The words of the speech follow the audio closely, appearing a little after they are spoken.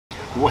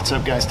What's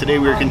up, guys? Today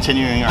we are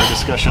continuing our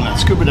discussion on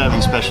scuba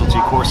diving specialty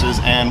courses,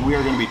 and we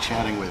are going to be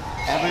chatting with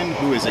Evan,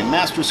 who is a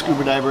master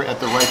scuba diver at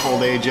the ripe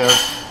old age of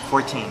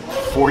 14.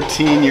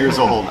 14 years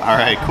old. All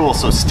right, cool.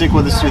 So stick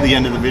with us through the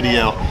end of the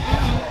video.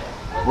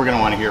 We're going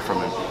to want to hear from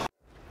him.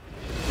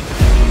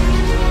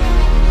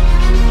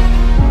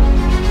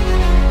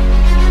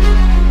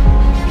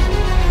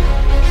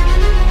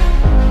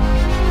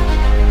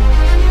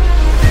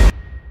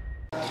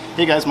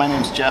 Hey guys, my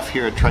name's Jeff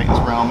here at Triton's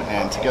Realm,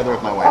 and together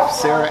with my wife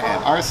Sarah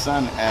and our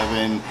son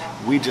Evan,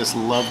 we just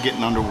love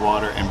getting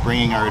underwater and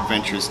bringing our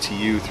adventures to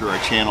you through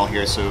our channel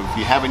here. So if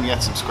you haven't yet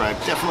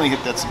subscribed, definitely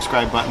hit that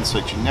subscribe button so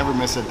that you never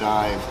miss a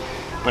dive.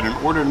 But in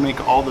order to make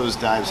all those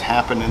dives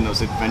happen and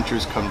those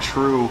adventures come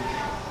true,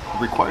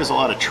 it requires a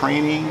lot of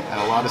training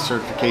and a lot of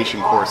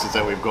certification courses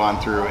that we've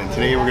gone through. And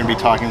today we're going to be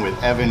talking with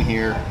Evan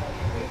here.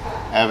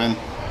 Evan,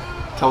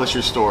 tell us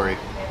your story.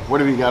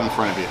 What have you got in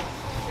front of you?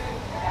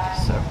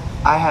 So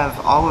I have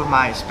all of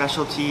my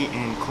specialty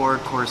and core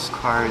course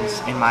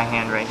cards in my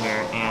hand right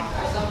here, and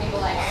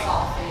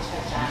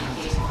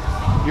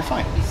You're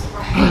fine.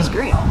 that's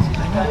great.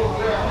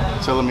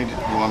 So you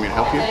want me to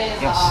help you?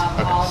 Yes.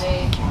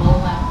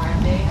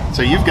 Okay.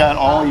 So you've got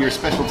all your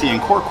specialty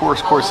and core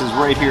courses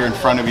right here in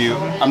front of you.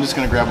 I'm just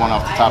going to grab one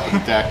off the top of the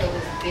deck.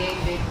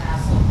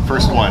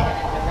 First one.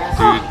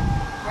 Dude.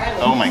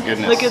 Oh my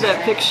goodness. Look at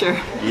that picture.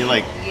 You're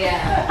like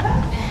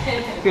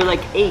 8.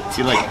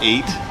 You're like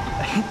 8?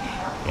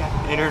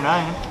 Yeah, 8 or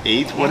 9.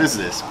 8? What is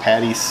this?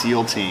 PADI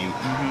SEAL team.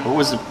 What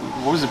was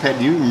the PADI?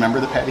 Do you remember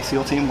the PADI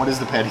SEAL team? What is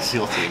the PADI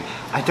SEAL team?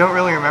 I don't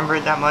really remember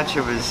it that much.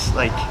 It was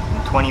like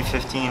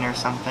 2015 or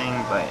something,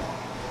 but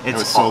It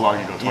was so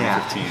long ago,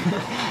 2015.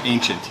 Yeah.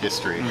 Ancient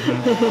history.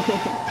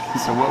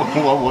 So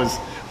what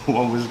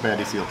was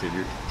PADI SEAL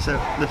team? So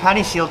the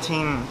PADI SEAL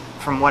team,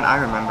 from what I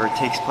remember,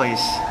 takes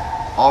place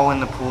all in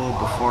the pool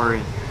before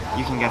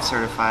you can get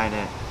certified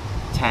at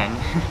 10.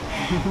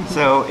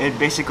 So it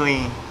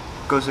basically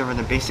goes over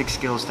the basic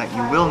skills that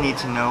you will need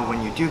to know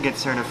when you do get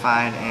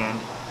certified, and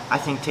I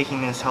think taking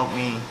this helped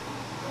me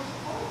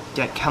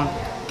get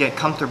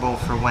comfortable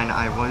for when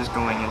I was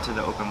going into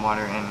the open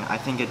water, and I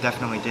think it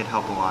definitely did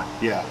help a lot.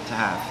 Yeah. To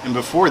have. And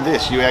before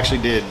this, you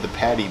actually did the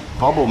PADI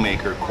Bubble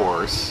Maker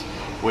course,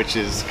 which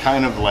is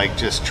kind of like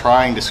just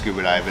trying to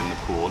scuba dive in the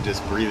pool,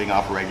 just breathing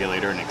off a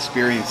regulator and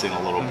experiencing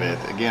a little bit.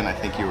 Again, I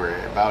think you were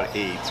about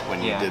 8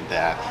 when you did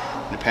that.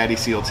 The PADI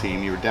SEAL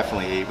team, you were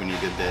definitely 8 when you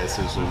did this.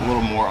 It was a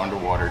little more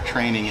underwater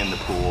training in the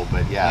pool,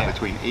 but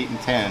between 8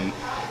 and 10,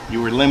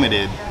 you were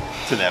limited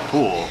to that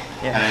pool.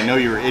 Yeah. And I know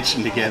you were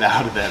itching to get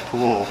out of that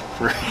pool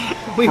for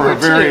a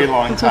very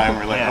long time.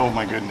 We're like, oh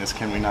my goodness,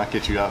 can we not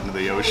get you out into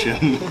the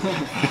ocean?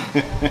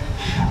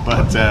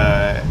 But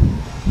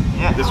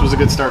this was a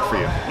good start for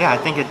you. Yeah, I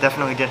think it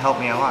definitely did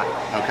help me a lot.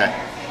 Okay.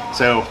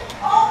 So,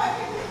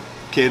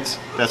 kids,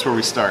 that's where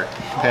we start.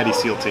 PADI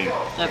SEAL team.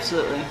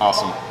 Absolutely.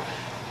 Awesome.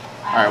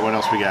 All right, what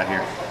else we got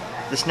here?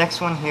 This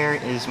next one here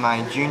is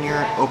my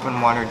junior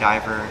open water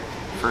diver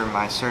for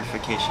my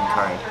certification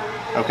card.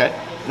 Okay.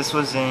 This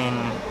was in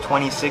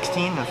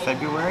 2016 of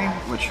February,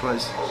 which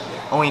was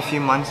only a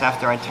few months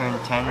after I turned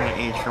 10, the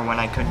age for when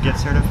I could get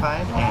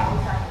certified.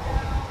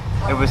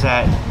 And it was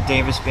at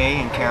Davis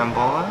Bay in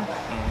Carambola.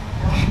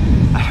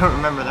 And I don't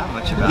remember that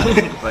much about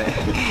it, but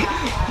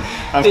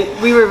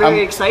we were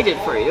very excited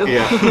for you.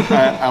 Yeah,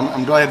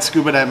 I'm glad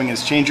scuba diving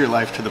has changed your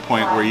life to the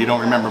point where you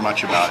don't remember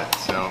much about it.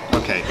 So,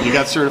 okay, you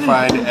got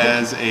certified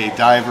as a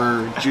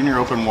diver, junior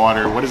open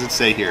water. What does it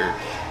say here?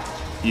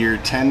 Year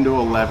 10 to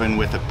 11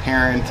 with a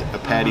parent, a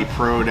PADI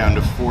Pro down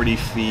to 40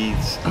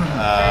 feet,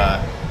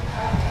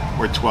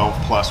 or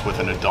 12 plus with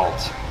an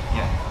adult.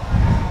 Yeah.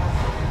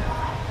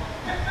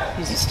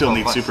 You still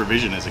need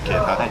supervision as a kid,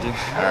 huh? I do.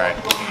 All right,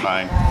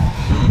 fine.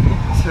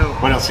 So,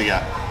 what else you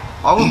got?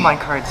 All of my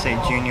cards say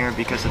junior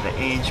because of the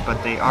age,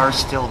 but they are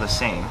still the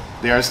same.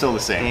 They are still the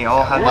same. They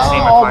all have the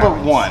same requirements. All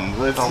but one.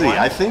 Let's see.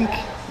 I think,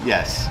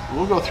 yes.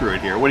 We'll go through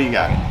it here. What do you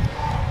got?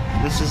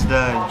 This is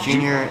the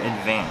junior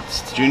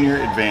advanced. Junior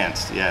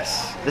advanced,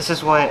 yes. This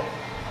is what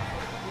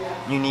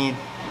you need.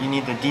 You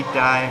need the deep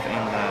dive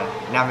and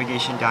the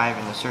navigation dive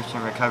and the search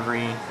and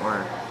recovery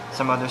or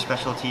some other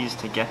specialties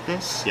to get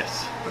this.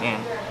 Yes.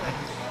 And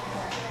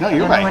no,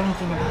 you're right. I don't know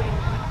anything about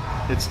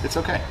it. It's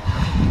okay.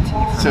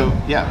 So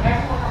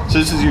yeah, so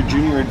this is your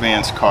junior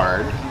advanced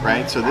card,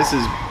 right? So this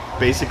is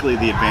basically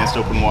the advanced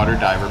open water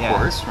diver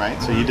course,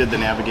 right? So you did the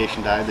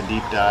navigation dive, the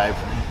deep dive.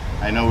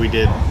 I know we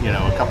did,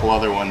 a couple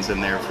other ones in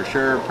there for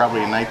sure.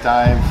 Probably a night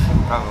dive.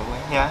 Probably,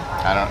 yeah.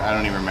 I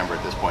don't even remember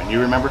at this point. You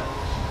remember?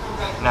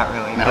 Not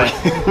really.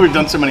 No. We've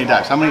done so many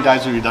dives. How many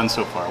dives have you done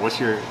so far? What's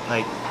your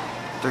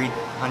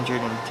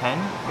 310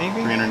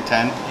 maybe?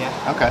 310?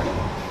 Yeah. Okay.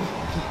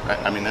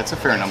 I mean, that's a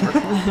fair number.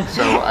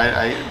 So all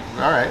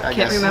right, I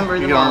guess. Can't remember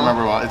you them don't all.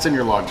 remember well. It's in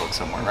your logbook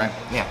somewhere, right?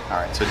 Yeah. All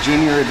right. So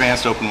junior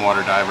advanced open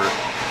water diver.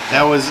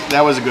 That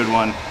was a good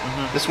one.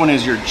 This one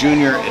is your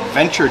junior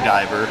adventure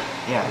diver.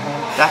 Yeah.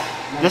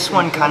 This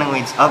one kind of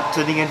leads up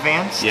to the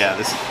advanced.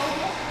 Yeah.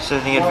 So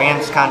the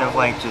advanced kind of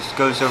just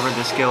goes over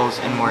the skills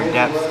in more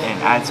depth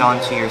and adds on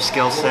to your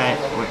skill set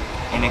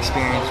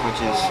inexperience, which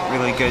is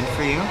really good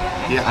for you.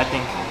 Yeah. I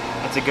think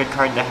it's a good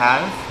card to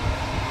have.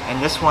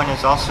 And this one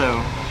is also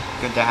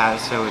good to have,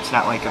 so it's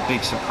not like a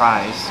big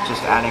surprise,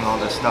 just adding all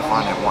this stuff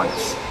on at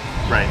once.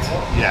 Right.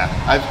 Yeah.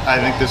 I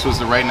think this was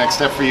the right next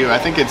step for you. I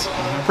think it's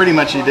pretty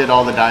much you did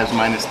all the dives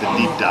minus the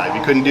deep dive.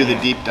 You couldn't do the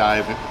deep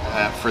dive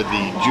for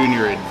the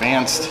junior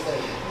advanced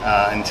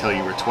until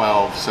you were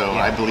 12. So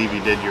I believe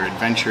you did your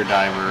adventure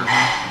diver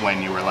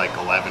when you were like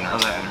 11 or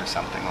 10 or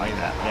something like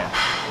that. Yeah.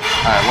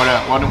 All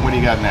right. What do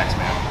you got next,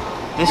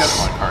 man? You got a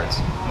lot of cards.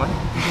 What?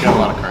 You got a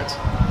lot of cards.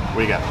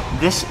 What do you got?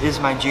 This is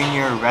my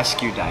junior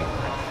rescue diver.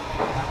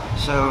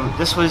 So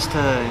this was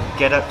to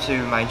get up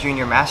to my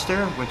junior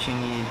master, which you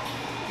need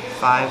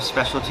 5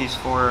 specialties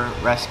for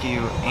rescue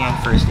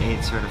and first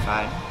aid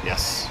certified.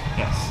 Yes.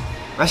 Yes.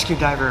 Rescue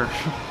diver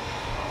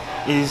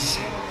is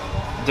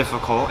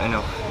difficult in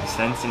a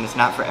sense, and it's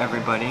not for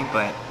everybody,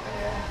 but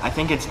I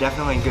think it's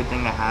definitely a good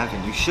thing to have,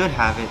 and you should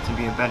have it to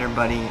be a better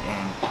buddy,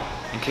 and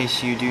in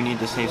case you do need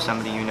to save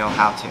somebody, you know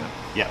how to.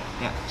 Yeah.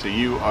 Yeah. So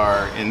you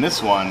are in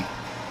this one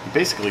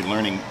basically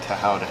learning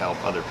how to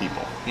help other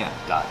people Yeah.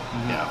 die.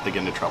 Yeah, if they get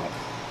into trouble.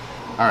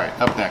 All right,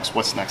 up next.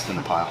 What's next in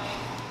the pile?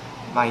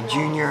 My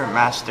junior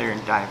master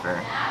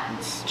diver.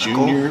 It's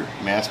Junior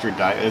master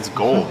diver. It's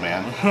gold,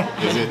 man.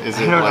 Is it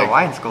I don't like? know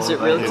why it's gold. Is it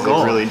but really it's Is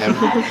gold. it really heavy?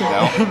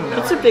 No.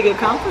 That's a big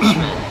accomplishment.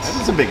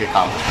 That is a big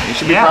accomplishment. You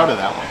should be Yeah. proud of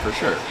that one for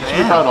sure. You should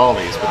be Yeah. proud of all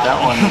these, but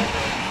that one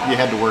you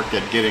had to work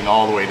at getting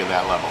all the way to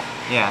that level.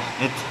 Yeah,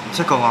 it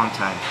took a long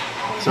time.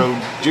 So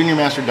junior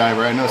master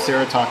diver. I know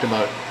Sarah talked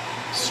about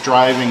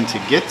striving to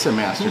get to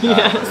master diver.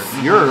 Yes.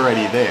 You're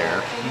already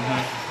there.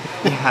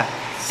 Yeah.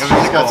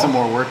 She's got some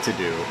more work to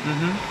do.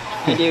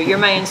 I do. You're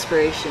my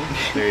inspiration.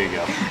 There you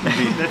go.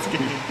 That's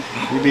good.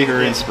 You'd be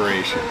her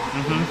inspiration.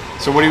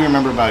 So what do you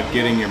remember about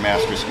getting your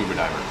master scuba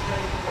diver?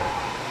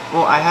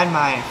 Well, I had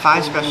my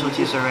 5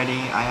 specialties already.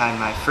 I had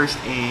my first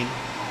aid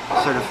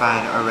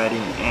certified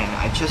already, and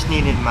I just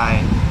needed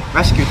my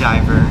rescue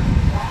diver.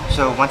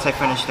 So once I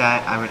finished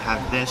that, I would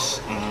have this,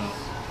 and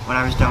when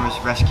I was done with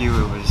rescue,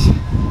 it was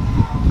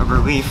a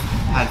relief.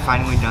 I had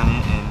finally done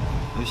it, and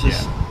it was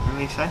just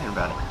really excited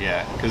about it.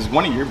 Yeah, because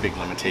one of your big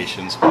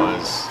limitations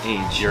was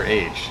Age. your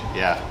age.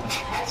 Yeah.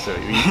 So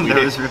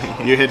That was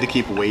really you had to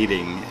keep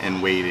waiting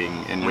and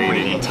waiting and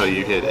waiting until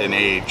you hit an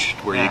age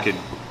where Yeah.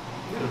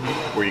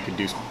 you could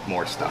do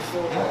more stuff.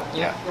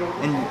 Yeah.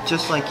 And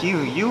just like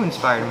you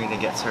inspired me to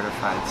get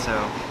certified, so...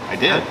 I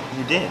did.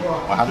 You did. Well,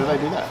 how did I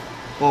do that?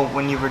 Well,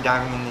 when you were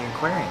diving in the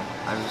aquarium,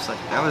 I was like,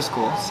 that was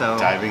cool, so...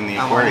 Diving the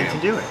I wanted aquarium.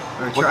 to do it,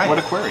 or try What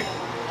it. aquarium?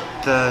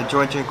 The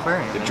Georgia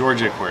Aquarium. The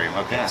Georgia Aquarium.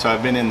 Okay. Yeah. So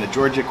I've been in the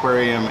Georgia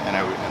Aquarium, and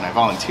I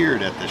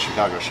volunteered at the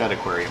Chicago Shed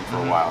Aquarium for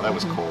a while. That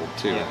was cold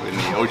too, Yeah. in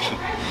the ocean.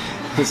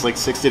 It was like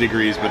 60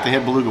 degrees, but they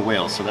had beluga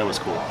whales, so that was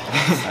cool.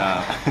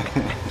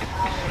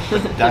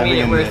 made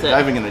it worth it.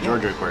 Diving in the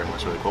Georgia Aquarium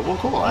was really cool. Well,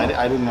 cool.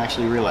 I didn't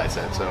actually realize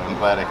that, so I'm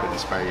glad I could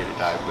inspire you to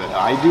dive. But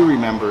I do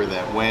remember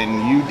that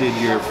when you did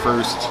your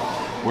first,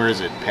 where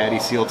is it, PADI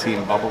SEAL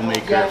Team Bubble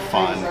Maker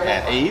Fun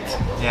at 8,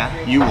 Yeah,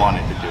 you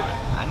wanted to do it.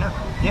 I know.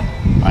 Yeah.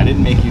 I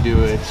didn't make you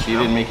do it. She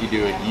didn't make you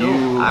do it.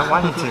 You, I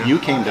wanted to. You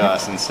came to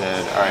us and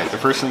said, "All right, the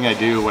first thing I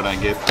do when I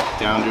get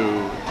down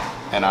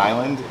to an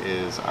island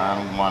is I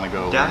want to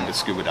go Dive. learn to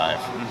scuba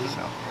dive."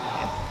 So,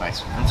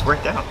 nice. It's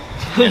worked out.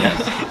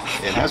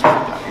 It has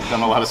worked out. You've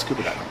done a lot of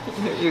scuba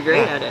diving. You're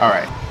great at it. All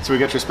right, so we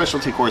got your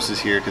specialty courses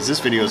here because this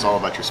video is all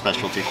about your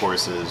specialty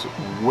courses.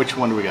 Which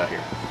one do we got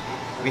here?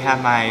 We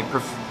have my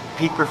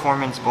peak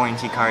performance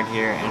buoyancy card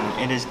here,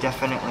 and it is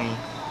definitely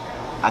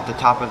at the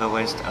top of the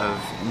list of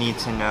need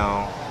to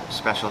know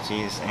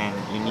specialties and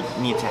you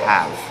need to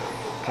have,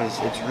 because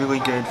it's really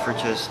good for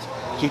just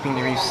keeping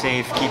the reef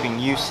safe, keeping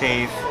you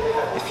safe.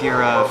 If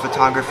you're a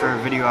photographer,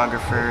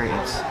 videographer,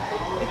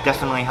 it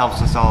definitely helps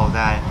with all of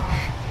that.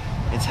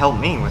 It's helped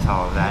me with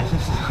all of that.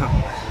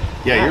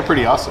 Yeah, you're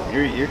pretty awesome.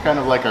 You're kind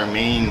of like our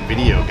main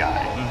video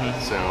guy.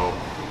 So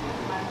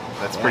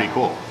that's pretty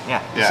cool.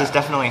 Yeah, this has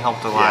definitely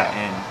helped a lot, Yeah.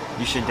 and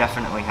you should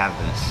definitely have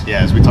this. Yeah,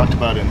 as we talked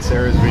about in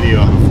Sarah's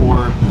video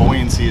before,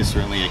 buoyancy is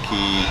certainly a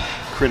key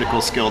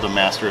critical skill to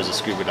master as a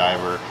scuba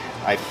diver.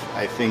 I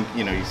think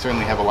you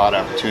certainly have a lot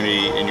of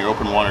opportunity in your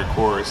open water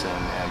course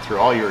and through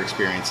all your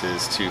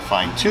experiences to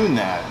fine tune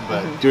that,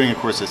 but doing a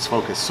course that's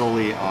focused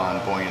solely on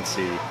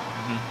buoyancy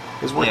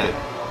is worth it.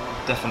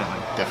 Definitely.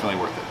 Definitely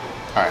worth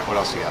it. All right, what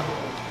else you got?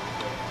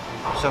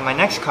 So my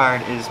next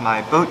card is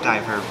my boat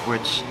diver,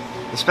 which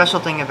the special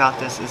thing about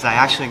this is I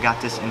actually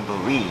got this in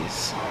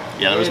Belize.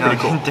 Yeah, that was You know,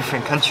 pretty cool. in a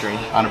different country.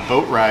 On a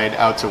boat ride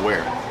out to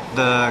where?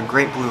 The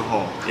Great Blue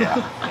Hole. Yeah.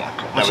 Yeah.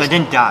 Which was- I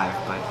didn't dive,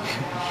 but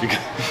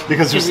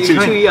Because it was You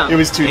were too young. It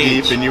was too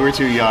Age. deep, and you were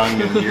too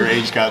young, and your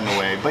age got in the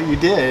way. But you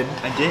did.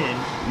 I did.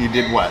 You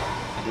did what?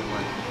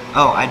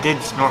 Oh, I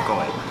did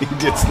snorkel it. You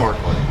did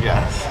snorkeling,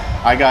 yes.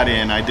 I got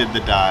in, I did the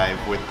dive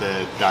with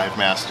the dive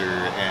master,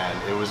 and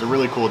it was a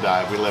really cool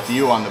dive. We left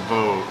you on the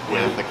boat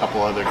with a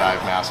couple other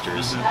dive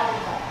masters.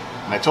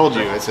 And I told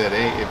you, I said,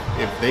 hey,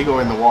 if they go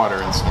in the water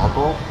and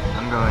snorkel,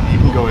 I'm going you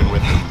can go in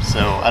with them. So,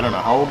 I don't know,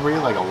 how old were you?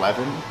 Like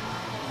 11?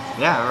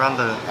 Yeah, around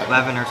the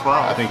 11 or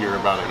 12. I think you were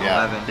about it.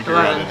 Yeah, 11. I think you were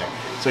right 11. in there.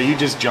 So you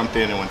just jumped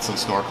in and went some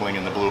snorkeling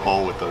in the blue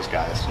hole with those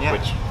guys, Yeah.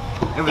 which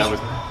It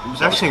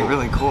was actually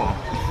really cool.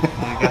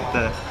 You got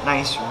the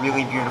nice,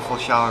 really beautiful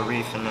shallow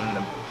reef, and then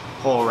the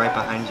hole right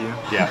behind you.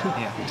 Yeah,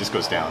 Yeah. it just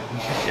goes down.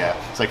 Yeah,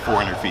 it's like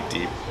 400 feet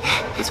deep.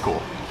 It's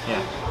cool. Yeah.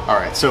 All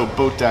right, so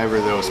boat diver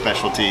though,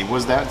 specialty.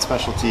 Was that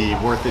specialty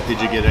worth it? Did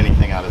you get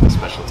anything out of the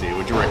specialty?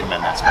 Would you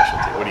recommend that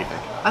specialty? What do you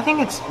think? I think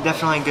it's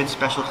definitely a good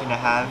specialty to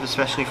have,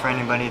 especially for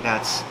anybody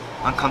that's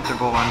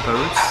uncomfortable on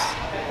boats.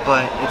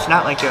 But it's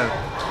not like a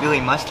really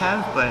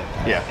must-have, but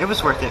Yeah. it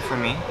was worth it for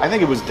me. I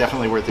think it was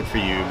definitely worth it for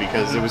you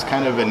because it was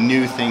kind of a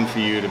new thing for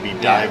you to be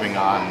diving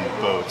on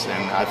boats,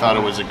 and I thought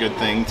it was a good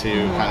thing to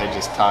kind of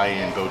just tie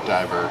in boat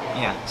diver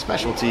Yeah.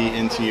 specialty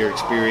into your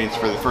experience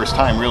for the first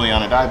time really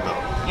on a dive boat.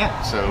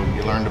 Yeah. So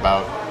you learned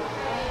about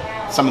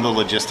some of the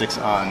logistics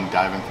on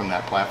diving from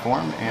that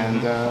platform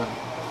and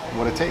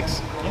what it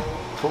takes. Yeah.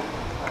 Cool.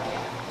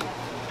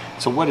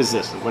 So what is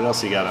this? What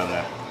else you got on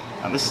the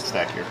This-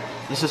 stack here?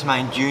 This is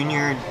my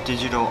junior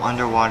digital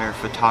underwater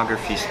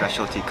photography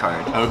specialty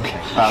card. Okay,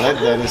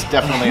 that is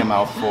definitely a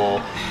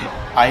mouthful.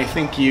 I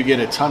think you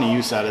get a ton of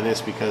use out of this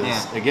because, Yeah.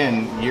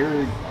 again,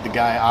 you're the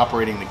guy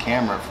operating the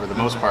camera for the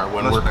most part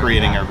when Most we're part,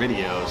 creating yeah. our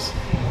videos.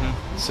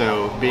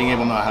 So being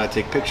able to know how to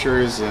take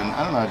pictures, and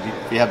I don't know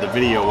if you have the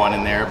video one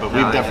in there, but No,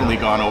 I we've definitely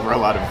don't. gone over a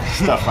lot of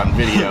stuff on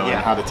video Yeah.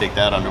 and how to take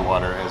that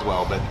underwater as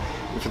well. But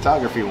the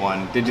photography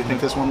one, did you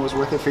think this one was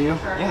worth it for you?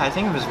 Yeah, I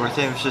think it was worth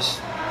it. It was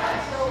just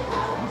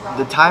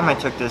the time I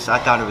took this. I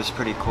thought it was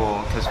pretty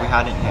cool because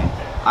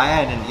I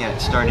hadn't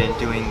yet started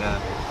doing the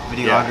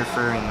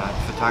videographer and the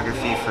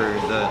photography for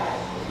the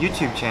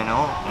YouTube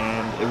channel,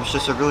 and it was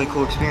just a really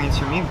cool experience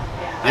for me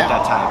Yeah. at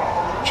that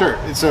time. Sure.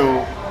 So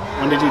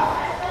when did you?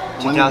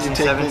 When did you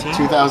take it? 2017?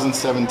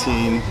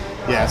 2017.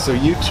 Yeah. So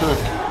you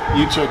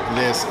took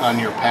this on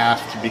your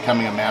path to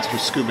becoming a master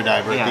scuba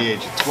diver at the Yeah.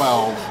 age of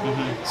 12.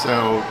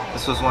 So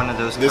This was one of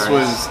those. this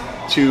cards. was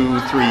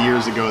 2-3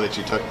 years ago that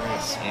you took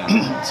this.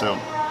 Yeah. So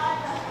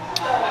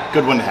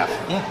good one to have.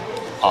 Yeah.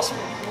 Awesome.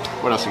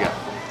 What else you got?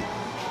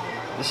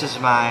 This is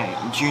my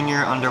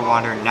junior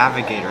underwater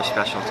navigator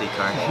specialty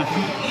card.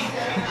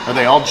 Are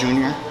they all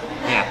junior?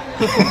 Yeah.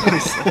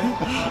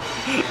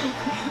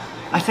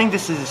 I think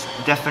this is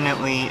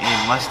definitely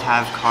a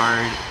must-have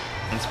card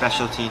and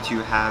specialty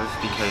to have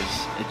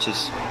because it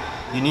just,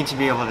 you need to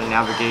be able to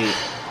navigate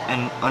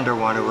and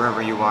underwater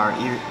wherever you are,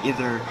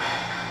 either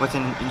with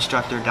an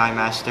instructor, dive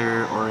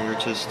master, or you're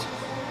just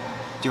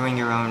doing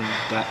your own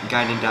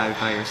guided dive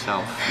by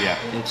yourself. Yeah.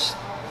 It's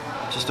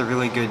just a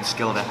really good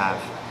skill to have.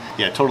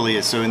 Yeah, it totally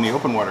is. So in the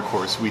open water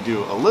course, we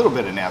do a little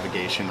bit of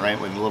navigation, right,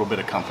 with a little bit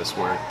of compass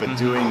work, but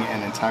doing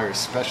an entire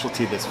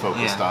specialty that's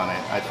focused Yeah. on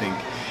it, I think,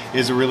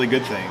 is a really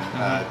good thing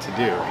to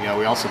do. You know,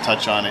 we also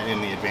touch on it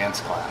in the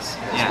advanced class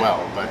as Yeah. well.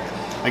 But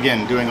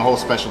again, doing a whole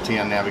specialty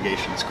on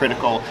navigation is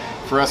critical.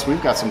 For us,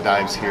 we've got some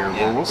dives here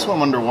where Yeah. we'll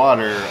swim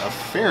underwater a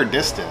fair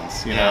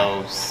distance, you Yeah.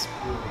 know,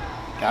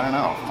 I don't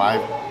know,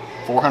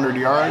 400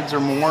 yards or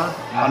more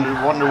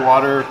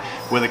underwater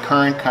with a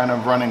current kind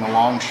of running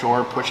along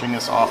shore, pushing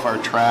us off our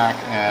track.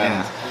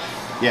 And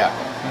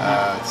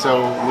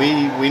so we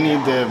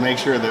need to make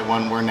sure that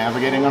when we're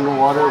navigating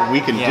underwater, we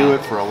can do Yeah.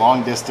 it for a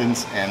long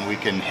distance and we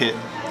can hit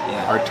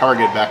Yeah. our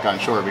target back on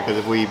shore. Because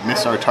if we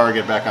miss our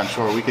target back on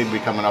shore, we could be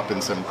coming up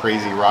in some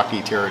crazy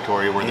rocky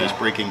territory where there's Yeah.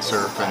 breaking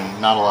surf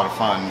and not a lot of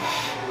fun.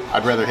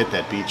 I'd rather hit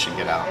that beach and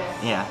get out.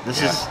 Yeah,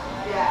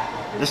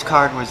 this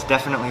card was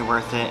definitely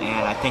worth it,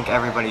 and I think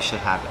everybody should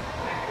have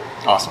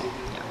it. Awesome.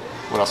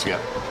 What else you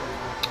got?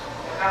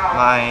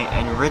 My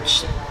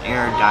enriched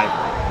air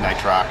diver,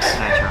 Nitrox.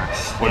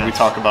 Nitrox. What did we yes.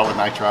 talk about with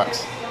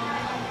Nitrox?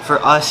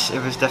 For us,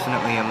 it was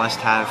definitely a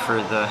must-have for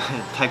the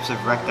types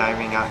of wreck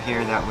diving out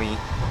here that we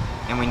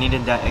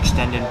needed that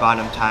extended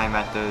bottom time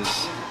at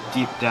those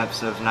deep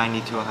depths of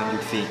 90 to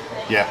 100 feet.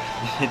 Yeah.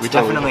 It's we totally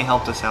definitely did.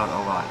 helped us out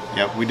a lot.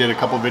 Yep, we did a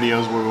couple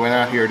videos where we went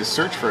out here to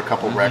search for a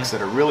couple wrecks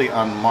that are really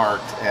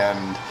unmarked,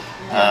 and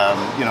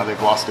you know,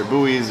 they've lost their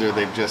buoys or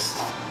they've just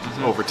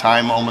over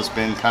time almost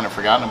been kind of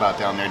forgotten about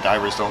down there.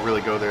 Divers don't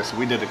really go there, so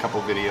we did a couple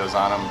videos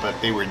on them, but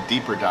they were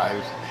deeper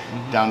dives,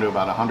 down to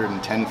about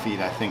 110 feet,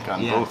 I think,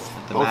 on Yeah, both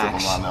the of them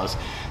max. on those.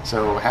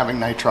 So having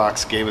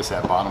Nitrox gave us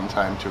that bottom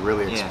time to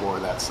really Yeah. explore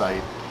that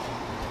site.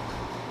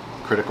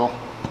 Critical?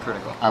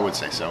 Critical. I would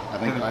say so. I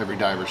think every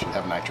diver should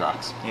have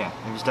Nitrox. Yeah,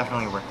 it was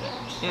definitely worth it.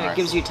 Yeah, Alright.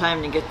 it gives you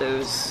time to get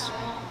those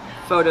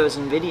photos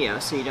and video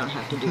so you don't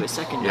have to do a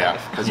second Yeah,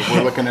 dive. because if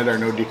we're looking at our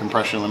no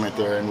decompression limit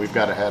there and we've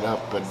got to head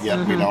up, but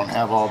yet we don't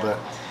have all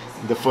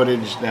the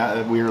footage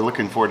that we were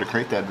looking for to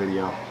create that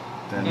video,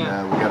 then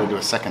Yeah. we got to do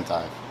a second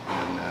dive.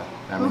 And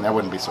I mean, that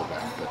wouldn't be so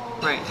bad, but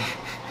Right.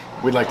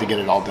 we'd like to get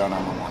it all done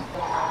on the one.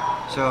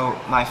 So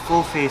my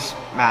full face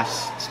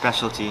mask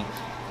specialty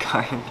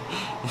card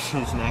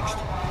is next.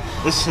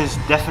 This has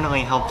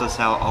definitely helped us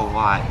out a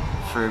lot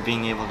for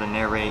being able to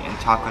narrate and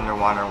talk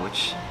underwater,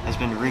 which has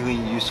been really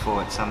useful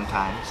at some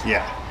times.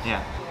 Yeah.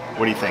 Yeah.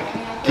 What do you think?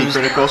 Key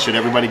critical, should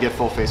everybody get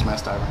full face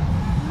mask diver?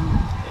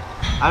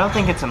 I don't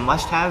think it's a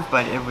must-have,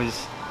 but it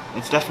was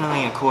it's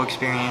definitely a cool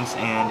experience,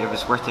 and it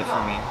was worth it for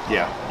me.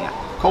 Yeah. Yeah.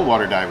 Cold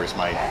water divers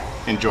might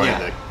enjoy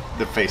Yeah.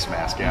 the face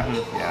mask. Yeah.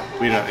 Yeah.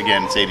 We don't.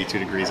 Again, it's 82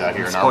 degrees out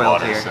here in our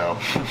Spoiled water. here. So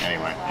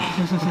anyway.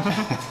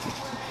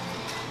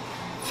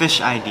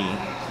 Fish ID.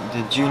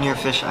 The junior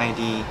fish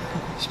ID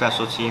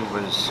specialty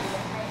was,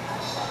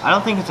 I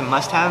don't think it's a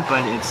must-have,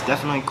 but it's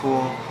definitely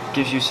cool.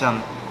 Gives you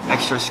some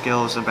extra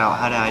skills about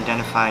how to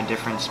identify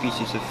different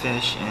species of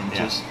fish and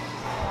just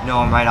know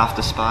them right off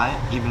the spot.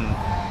 Even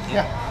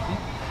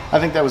I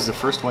think that was the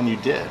first one you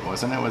did,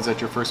 wasn't it? Was that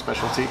your first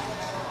specialty?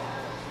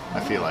 I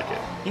feel like it.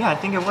 Yeah, I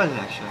think it was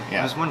actually. Yeah.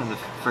 It was one of the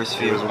first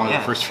few. It was one of the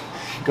first.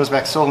 It goes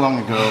back so long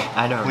ago.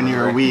 I don't when you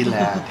were a remember. wee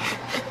lad.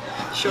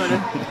 Shorter.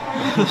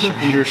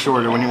 When you were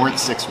shorter, when you weren't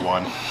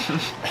 6'1".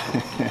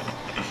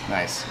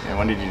 Nice. And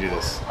when did you do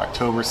this?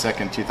 October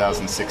 2nd,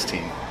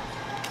 2016.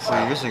 4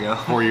 years ago.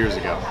 4 years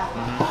ago.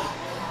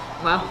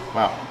 Wow.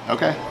 Wow.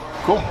 Okay.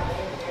 Cool.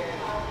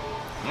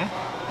 Yeah.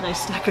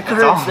 Nice stack of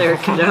all. cards there,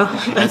 kiddo.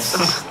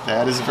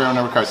 That is a fair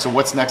number of cards. So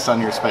what's next on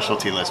your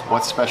specialty list?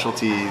 What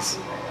specialties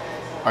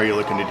are you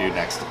looking to do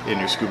next in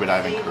your scuba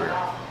diving career?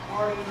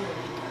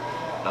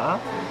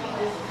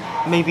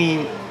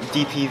 Maybe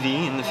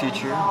DPV in the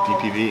future.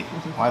 DPV.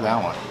 Why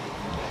that one?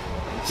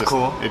 It's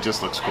cool. It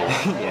just looks cool.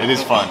 Yeah. It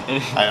is fun.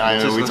 It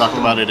just we looks talked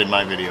cool. about it in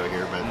my video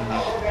here, but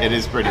it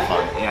is pretty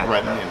fun. Yeah.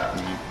 Right.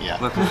 Yeah.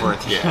 Looking forward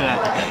to Yeah.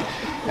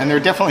 that. And there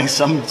are definitely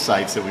some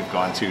sites that we've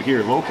gone to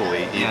here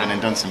locally, even, Yeah.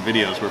 and done some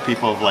videos where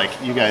people have like,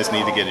 you guys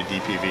need to get a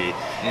DPV.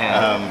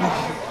 Yeah.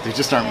 There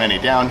just aren't many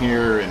down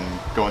here, and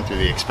going through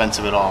the expense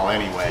of it all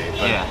anyway.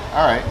 But Yeah.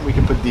 all right, we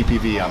can put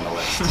DPV on the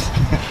list.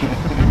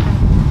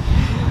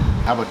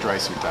 How about dry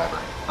suit diver?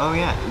 Oh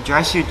yeah,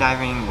 dry suit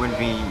diving would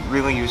be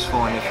really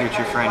useful in the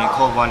future for any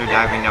cold water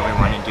diving that we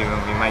want to do,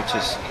 and we might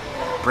just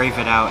brave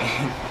it out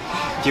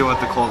and deal with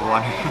the cold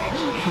water.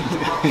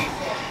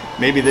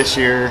 Maybe this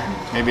year,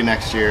 maybe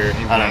next year.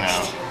 Maybe I don't next.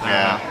 know. I don't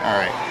Yeah. know. All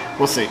right.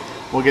 We'll see.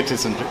 We'll get to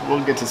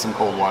some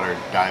cold water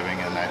diving,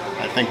 and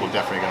I think we're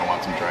definitely going to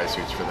want some dry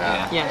suits for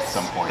that Yeah. at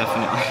some point.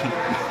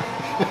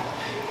 Definitely.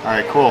 All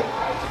right. Cool.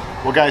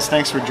 Well, guys,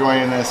 thanks for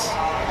joining us.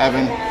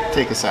 Evan,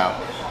 take us out.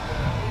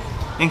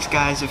 Thanks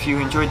guys, if you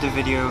enjoyed the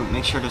video,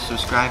 make sure to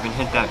subscribe and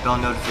hit that bell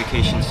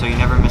notification so you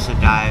never miss a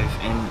dive,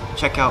 and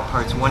check out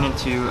parts 1 and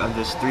 2 of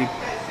this 3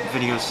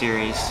 video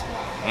series,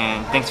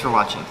 and thanks for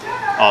watching.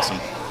 Awesome.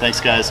 Thanks,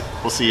 guys.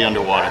 We'll see you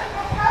underwater.